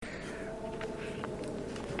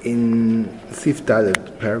In Sif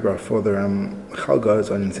Dalet, paragraph 4, the Chal goes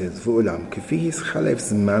on and says, V'ulam, kifi his chalef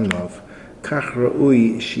zmanov, kach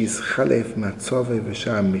ra'ui she's chalef matzove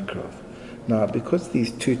v'sham mikrov. Now, because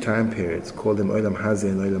these two time periods, call them Olam Hazeh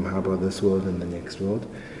and Olam Haba, this world and the next world,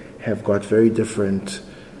 have got very different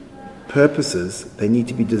purposes, they need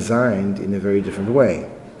to be designed in a very different way.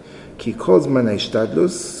 Ki kol zman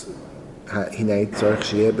ha'ishtadlus, hinei tzorich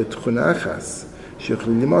sheyeh b'tchuna achas. That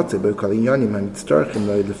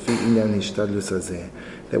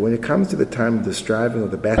when it comes to the time of the striving or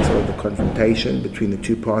the battle or the confrontation between the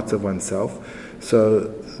two parts of oneself,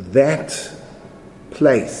 so that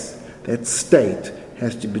place, that state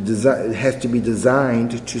has to be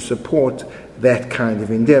designed to support that kind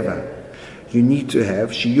of endeavor. You need to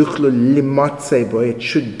have it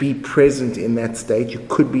should be present in that state.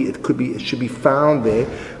 It should be found there.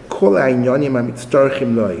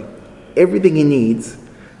 Everything he needs,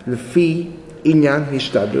 lefi inyan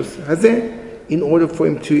hishtadlus hazeh, in order for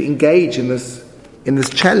him to engage in this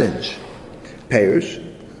challenge. Perush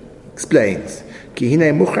explains,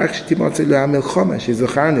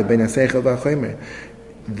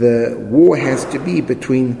 the war has to be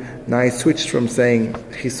between. Now I switched from saying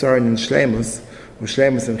chisaron and shlemus, or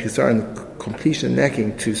shlemus and chisaron, completion and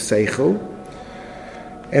lacking, to seichel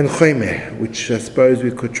and chomer, which I suppose we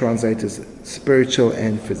could translate as spiritual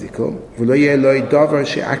and physical. And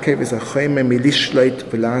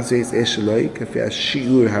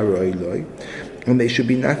there should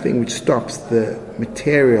be nothing which stops the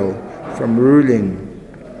material from ruling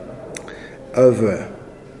over,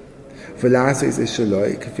 and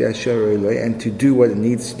to do what it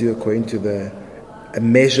needs to do according to the a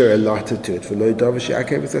measure allotted to it.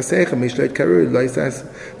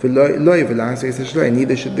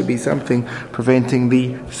 Neither should there be something preventing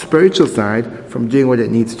the spiritual side from doing what it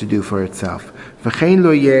needs to do for itself. In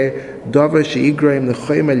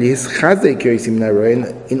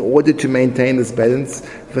order to maintain this balance,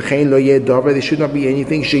 there should not be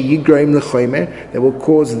anything that will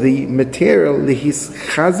cause the material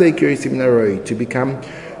to become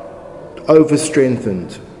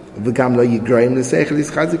overstrengthened. But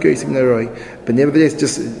nevertheless,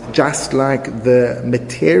 just like the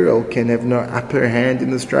material can have no upper hand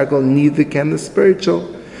in the struggle, neither can the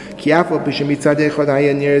spiritual.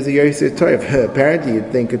 Apparently,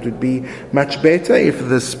 you'd think it would be much better if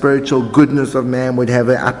the spiritual goodness of man would have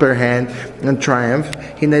an upper hand and triumph.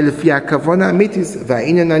 But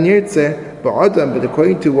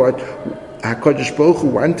according to what HaKadosh Baruch Hu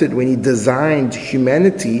wanted when he designed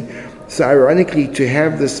humanity, so ironically, to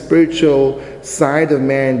have the spiritual side of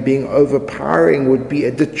man being overpowering would be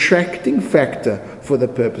a detracting factor for the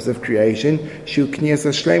purpose of creation, which requires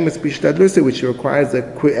the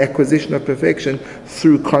acquisition of perfection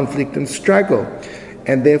through conflict and struggle.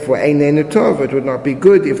 And therefore, it would not be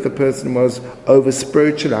good if the person was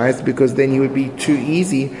over-spiritualized, because then he would be too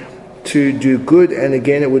easy to do good, and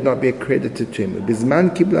again it would not be accredited to him.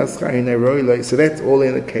 So that's all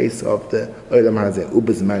in the case of the Olam Hazeh.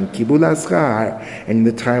 And in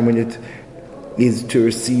the time when it is to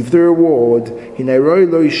receive the reward,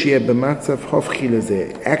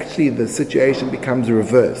 actually the situation becomes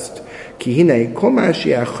reversed. At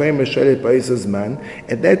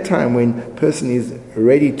that time when a person is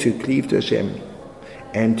ready to cleave to Hashem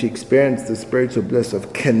and to experience the spiritual bliss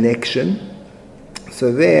of connection,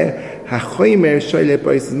 so there, if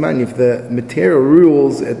the material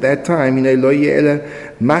rules at that time, it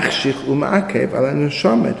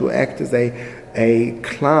will act as a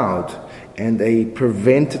cloud and a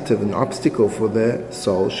preventative, an obstacle for the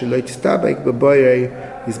soul, to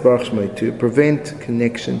prevent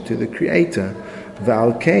connection to the Creator.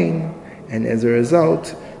 And as a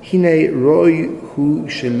result, it's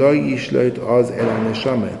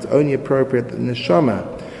only appropriate that the neshama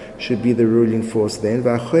should be the ruling force then.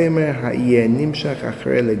 And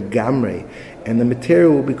the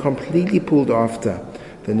material will be completely pulled after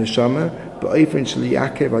the neshama,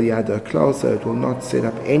 so it will not set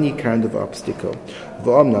up any kind of obstacle.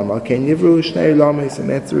 And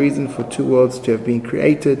that's the reason for two worlds to have been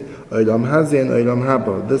created, Olam Hazeh and Olam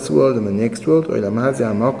Haba, this world and the next world. Olam Hazeh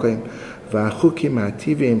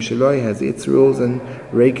has its rules and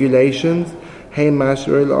regulations.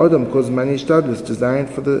 Because man is designed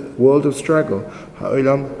for the world of struggle.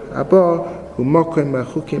 Ha'olam haba hu mokem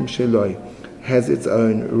b'chukim sheloi, has its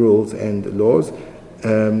own rules and laws. Which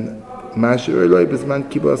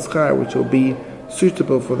will be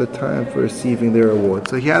suitable for the time for receiving the reward.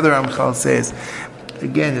 So here the Ramchal says,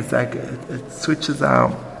 again, it's like it switches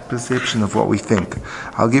our perception of what we think.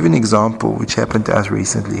 I'll give an example which happened to us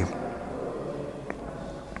recently.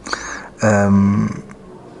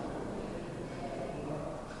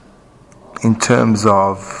 in terms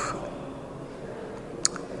of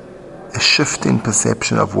a shift in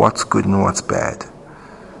perception of what's good and what's bad.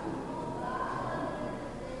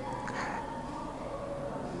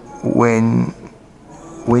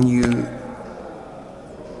 When you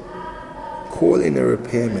call in a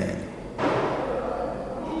repairman,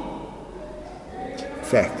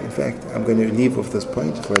 in fact, I'm going to leave off this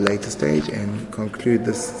point for a later stage and conclude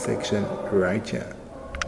this section right here.